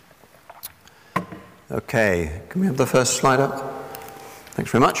Okay, can we have the first slide up?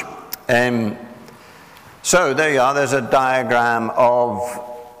 Thanks very much. So there you are, there's a diagram of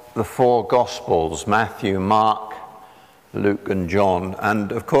the four Gospels, Matthew, Mark, Luke and John.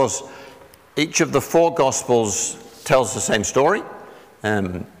 And of course, each of the four Gospels tells the same story,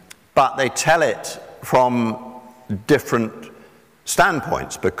 but they tell it from different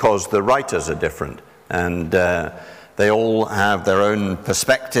standpoints because the writers are different. And they all have their own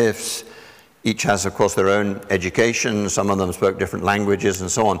perspectives. Each has, of course, their own education. Some of them spoke different languages and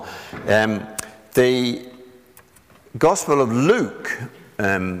so on. The Gospel of Luke,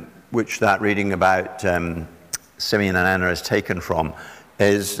 which that reading about Simeon and Anna is taken from,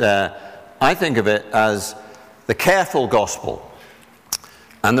 is, I think of it as the careful gospel.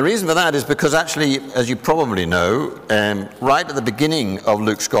 And the reason for that is because actually, as you probably know, right at the beginning of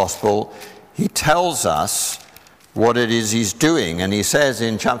Luke's Gospel, he tells us what it is he's doing. And he says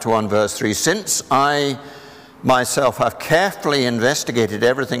in chapter 1, verse 3, "Since I myself have carefully investigated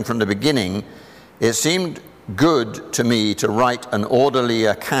everything from the beginning, it seemed good to me to write an orderly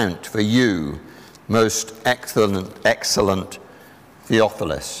account for you, most excellent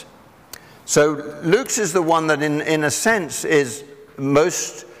Theophilus." So Luke's is the one that in a sense is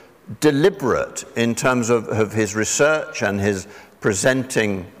most deliberate in terms of his research and his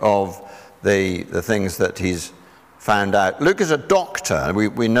presenting of the things that he's found out. Luke is a doctor.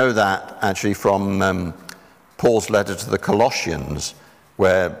 We know that actually from Paul's letter to the Colossians,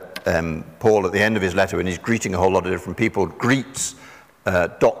 where Paul, at the end of his letter, when he's greeting a whole lot of different people, greets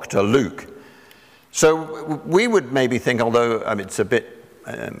Dr. Luke. So we would maybe think, although it's a bit,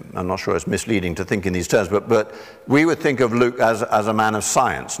 I'm not sure it's misleading to think in these terms, but we would think of Luke as a man of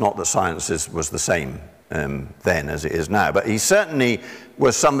science, not that science was the same then as it is now. But he certainly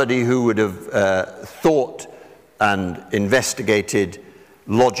was somebody who would have thought and investigated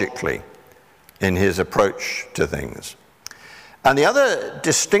logically in his approach to things. And the other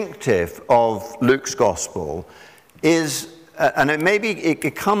distinctive of Luke's Gospel is, and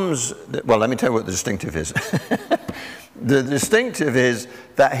it comes, well, let me tell you what the distinctive is. The distinctive is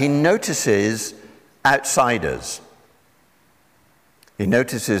that he notices outsiders. He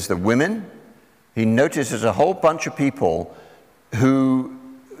notices the women. He notices a whole bunch of people who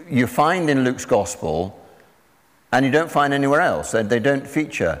you find in Luke's Gospel and you don't find anywhere else. They don't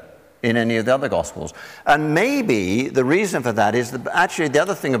feature in any of the other Gospels. And maybe the reason for that is that actually the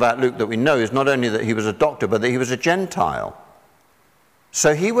other thing about Luke that we know is not only that he was a doctor, but that he was a Gentile.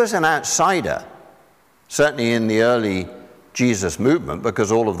 So he was an outsider, certainly in the early Jesus movement, because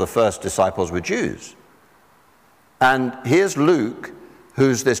all of the first disciples were Jews. And here's Luke,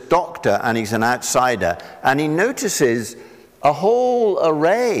 who's this doctor, and he's an outsider, and he notices a whole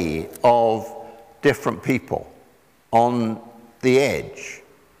array of different people on the edge,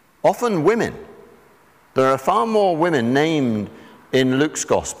 often women. There are far more women named in Luke's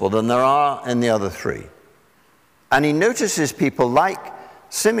Gospel than there are in the other three. And he notices people like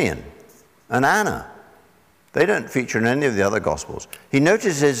Simeon and Anna. They don't feature in any of the other Gospels. He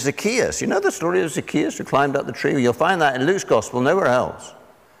notices Zacchaeus. You know the story of Zacchaeus who climbed up the tree? You'll find that in Luke's Gospel, nowhere else.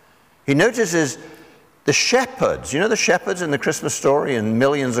 He notices the shepherds. You know the shepherds in the Christmas story and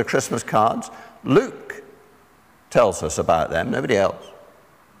millions of Christmas cards? Luke tells us about them, nobody else.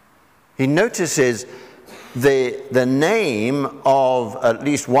 He notices the name of at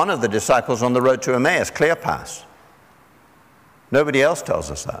least one of the disciples on the road to Emmaus, Cleopas. Nobody else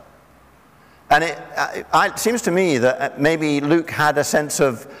tells us that. And it seems to me that maybe Luke had a sense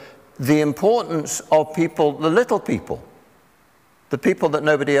of the importance of people, the little people, the people that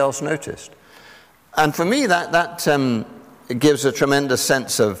nobody else noticed. And for me, that gives a tremendous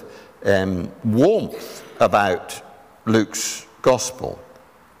sense of warmth about Luke's Gospel.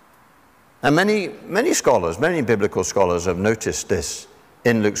 And many scholars, many biblical scholars have noticed this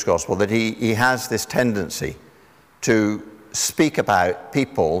in Luke's Gospel, that he has this tendency to speak about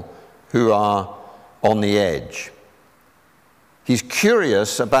people who are on the edge. He's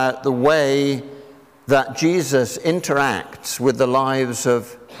curious about the way that Jesus interacts with the lives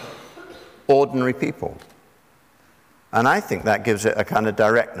of ordinary people. And I think that gives it a kind of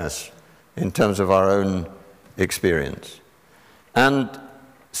directness in terms of our own experience. And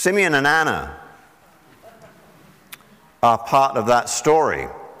Simeon and Anna are part of that story.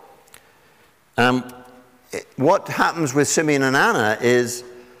 What happens with Simeon and Anna is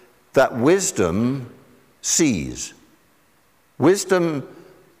that wisdom sees. Wisdom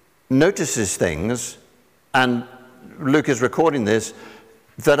notices things, and Luke is recording this,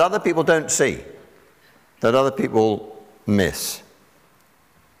 that other people don't see, that other people miss.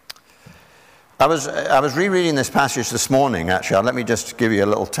 I was rereading this passage this morning, actually. Let me just give you a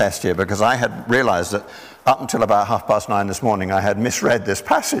little test here, because I had realized that up until about 9:30 this morning, I had misread this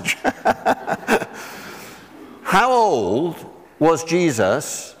passage. How old was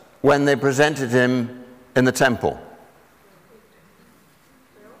Jesus when they presented him in the temple?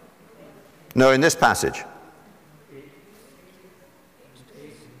 No, in this passage.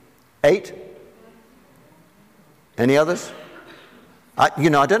 8? Any others? I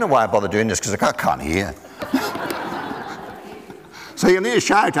don't know why I bother doing this, because I can't hear. So you need to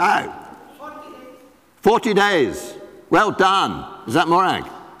shout out. 40 days. Well done. Is that Morag?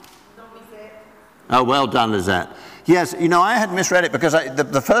 Oh, well done, Lizette. Yes, I had misread it, because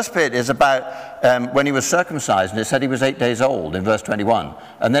the first bit is about when he was circumcised, and it said he was 8 days old in verse 21.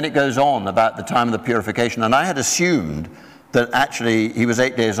 And then it goes on about the time of the purification. And I had assumed that actually he was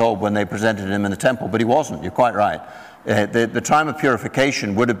 8 days old when they presented him in the temple, but he wasn't. You're quite right. The time of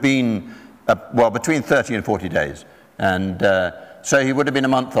purification would have been, between 30 and 40 days. And so he would have been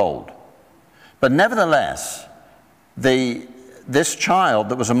a month old. But nevertheless, this child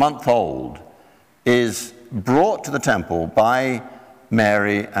that was a month old is brought to the temple by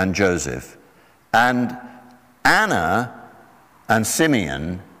Mary and Joseph. And Anna and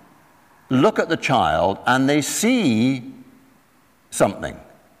Simeon look at the child and they see something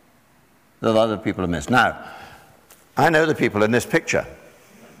that other people have missed. Now, I know the people in this picture.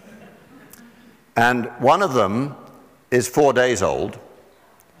 And one of them is 4 days old,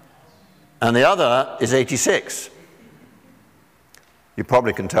 and the other is 86. You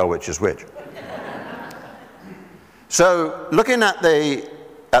probably can tell which is which. So, looking at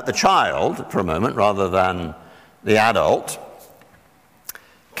the child for a moment, rather than the adult,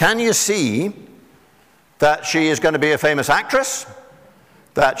 can you see that she is going to be a famous actress?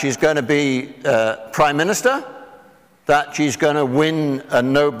 That she's going to be Prime Minister? That she's going to win a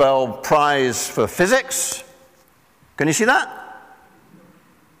Nobel Prize for physics? Can you see that?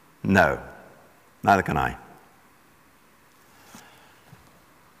 No, neither can I.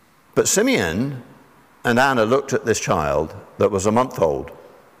 But Simeon and Anna looked at this child that was a month old,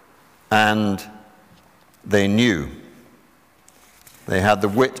 and they knew. They had the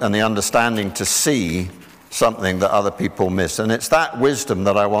wit and the understanding to see something that other people miss. And it's that wisdom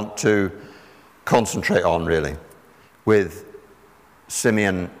that I want to concentrate on, really, with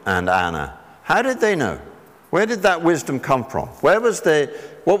Simeon and Anna. How did they know? Where did that wisdom come from? What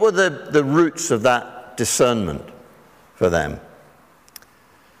were the roots of that discernment for them?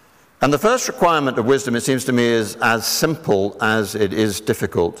 And the first requirement of wisdom, it seems to me, is as simple as it is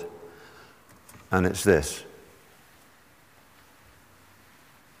difficult. And it's this: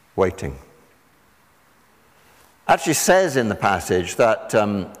 waiting. Actually says in the passage that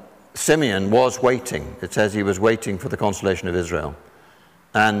Simeon was waiting. It says he was waiting for the consolation of Israel.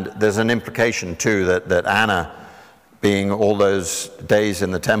 And there's an implication too that Anna, being all those days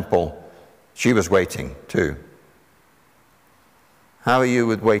in the temple, she was waiting too. How are you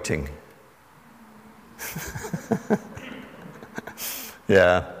with waiting?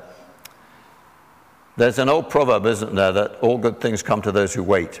 Yeah. There's an old proverb, isn't there, that all good things come to those who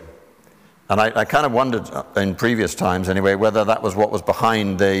wait. And I kind of wondered in previous times anyway whether that was what was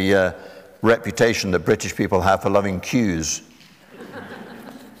behind the reputation that British people have for loving queues.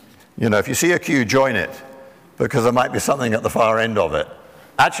 If you see a queue, join it, because there might be something at the far end of it.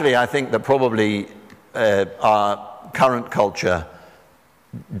 Actually, I think that probably our current culture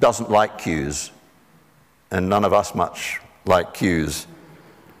doesn't like queues, and none of us much like queues.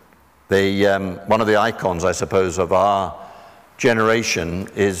 One of the icons, I suppose, of our generation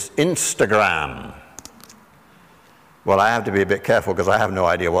is Instagram. Well, I have to be a bit careful because I have no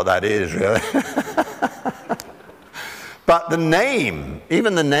idea what that is, really. But the name,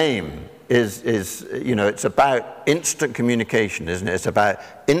 even the name, is it's about instant communication, isn't it? It's about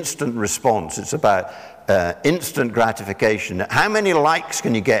instant response. It's about instant gratification. How many likes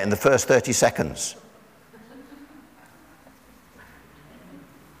can you get in the first 30 seconds?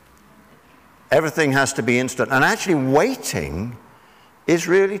 Everything has to be instant. And actually waiting is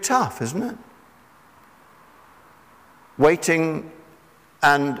really tough, isn't it? Waiting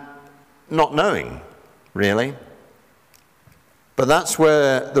and not knowing, really. But that's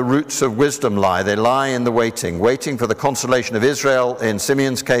where the roots of wisdom lie. They lie in the waiting. Waiting for the consolation of Israel, in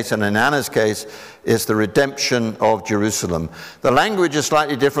Simeon's case, and in Anna's case, is the redemption of Jerusalem. The language is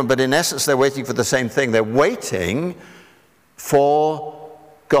slightly different, but in essence they're waiting for the same thing. They're waiting for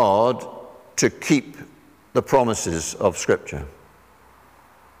God to keep the promises of Scripture.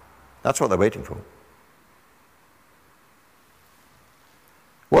 That's what they're waiting for.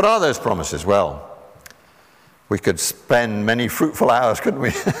 What are those promises? Well, we could spend many fruitful hours, couldn't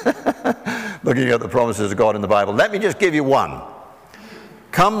we? looking at the promises of God in the Bible. Let me just give you one.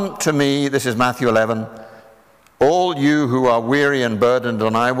 Come to me, this is Matthew 11, all you who are weary and burdened,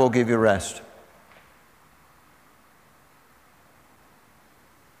 and I will give you rest.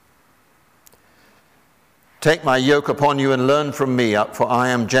 Take my yoke upon you and learn from me, for I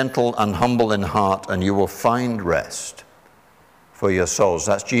am gentle and humble in heart, and you will find rest for your souls.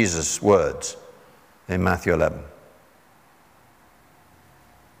 That's Jesus' words in Matthew 11.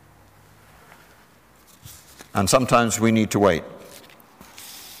 And sometimes we need to wait,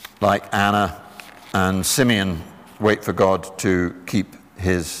 like Anna and Simeon wait for God to keep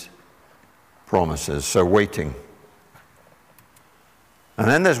his promises. So waiting. And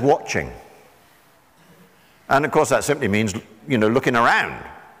then there's watching. And of course that simply means, looking around,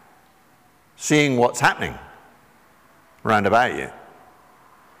 seeing what's happening round about you.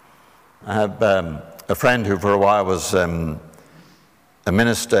 I have a friend who for a while was a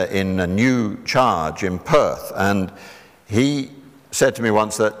minister in a new charge in Perth, and he said to me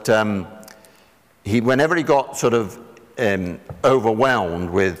once that whenever he got sort of overwhelmed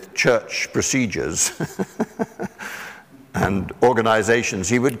with church procedures and organizations,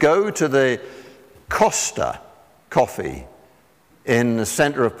 he would go to the Costa coffee in the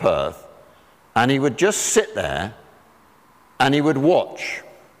center of Perth, and he would just sit there and he would watch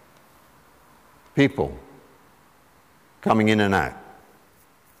people coming in and out.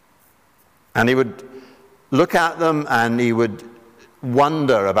 And he would look at them and he would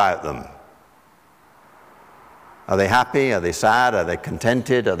wonder about them. Are they happy? Are they sad? Are they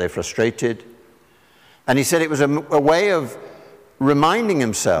contented? Are they frustrated? And he said it was a way of reminding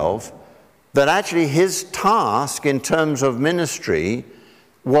himself that actually his task in terms of ministry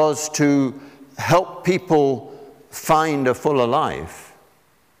was to help people find a fuller life.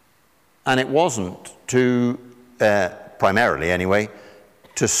 And it wasn't to, primarily anyway,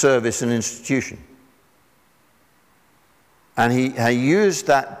 to service an institution. And he used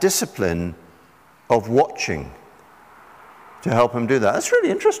that discipline of watching to help him do that. That's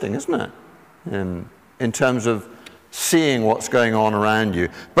really interesting, isn't it? In terms of seeing what's going on around you.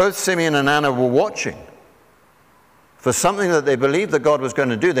 Both Simeon and Anna were watching for something that they believed that God was going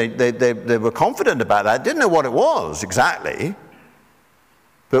to do. They were confident about that. Didn't know what it was exactly.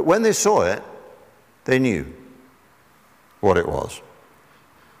 But when they saw it, they knew what it was.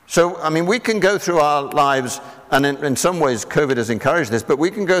 So, I mean, we can go through our lives, and in some ways COVID has encouraged this, but we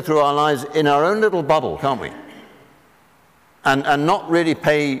can go through our lives in our own little bubble, can't we? And not really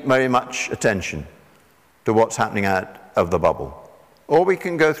pay very much attention to what's happening out of the bubble. Or we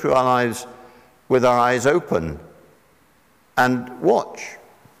can go through our lives with our eyes open and watch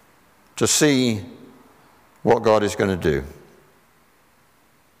to see what God is going to do.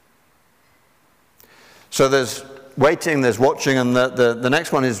 So there's waiting, there's watching, and the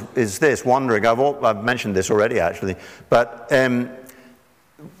next one is this, wandering. I've mentioned this already, actually. But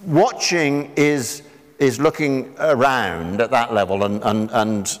watching is looking around at that level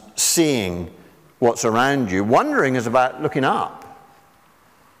and seeing what's around you. Wandering is about looking up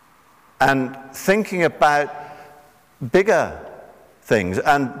and thinking about bigger things.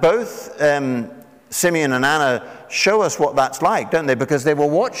 And both Simeon and Anna show us what that's like, don't they? Because they were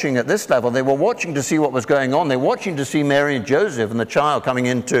watching at this level. They were watching to see what was going on. They were watching to see Mary and Joseph and the child coming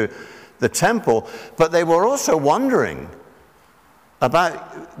into the temple. But they were also wondering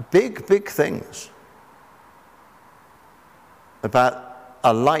about big, big things. About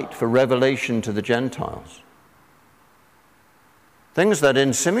a light for revelation to the Gentiles. Things that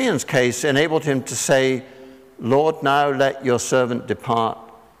in Simeon's case enabled him to say, Lord, now let your servant depart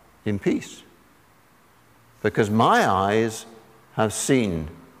in peace, because my eyes have seen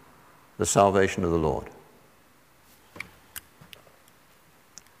the salvation of the Lord.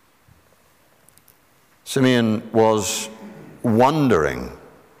 Simeon was wondering.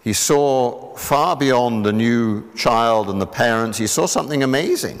 He saw far beyond the new child and the parents. He saw something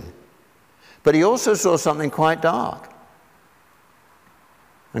amazing. But he also saw something quite dark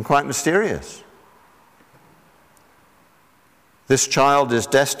and quite mysterious. This child is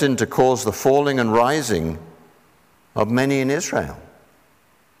destined to cause the falling and rising of many in Israel.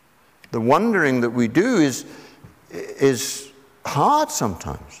 The wondering that we do is hard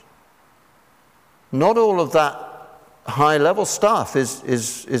sometimes. Not all of that high-level stuff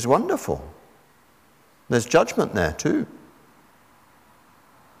is wonderful. There's judgment there too.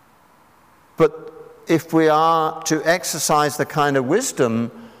 But if we are to exercise the kind of wisdom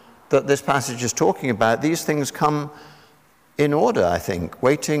that this passage is talking about, these things come in order, I think.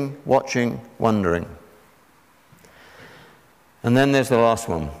 Waiting, watching, wondering. And then there's the last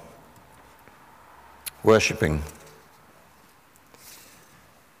one. Worshipping.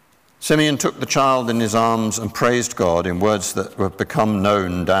 Simeon took the child in his arms and praised God in words that have become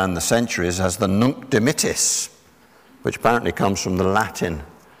known down the centuries as the Nunc Dimittis, which apparently comes from the Latin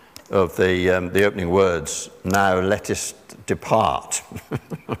of the opening words, now lettest depart.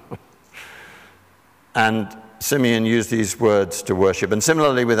 And Simeon used these words to worship. And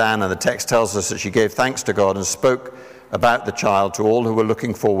similarly with Anna, the text tells us that she gave thanks to God and spoke about the child to all who were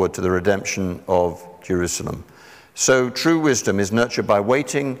looking forward to the redemption of Jerusalem. So true wisdom is nurtured by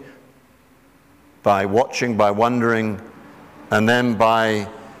waiting, by watching, by wondering, and then by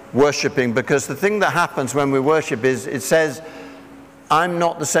worshipping. Because the thing that happens when we worship is it says, I'm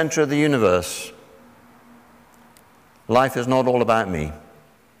not the center of the universe. Life is not all about me.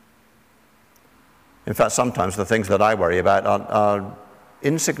 In fact, sometimes the things that I worry about are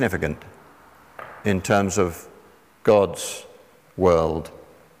insignificant in terms of God's world.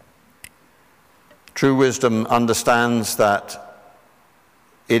 True wisdom understands that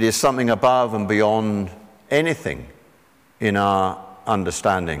it is something above and beyond anything in our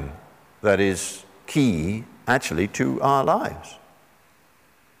understanding that is key, actually, to our lives.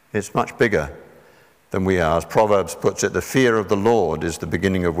 It's much bigger than we are. As Proverbs puts it, the fear of the Lord is the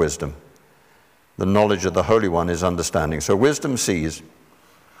beginning of wisdom. The knowledge of the Holy One is understanding. So wisdom sees,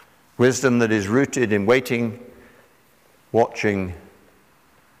 wisdom that is rooted in waiting, watching,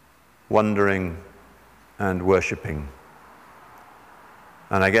 wondering, and worshipping.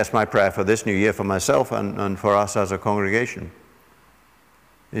 And I guess my prayer for this new year, for myself and for us as a congregation,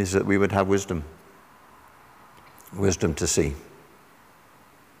 is that we would have wisdom. Wisdom to see.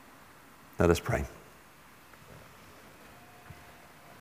 Let us pray.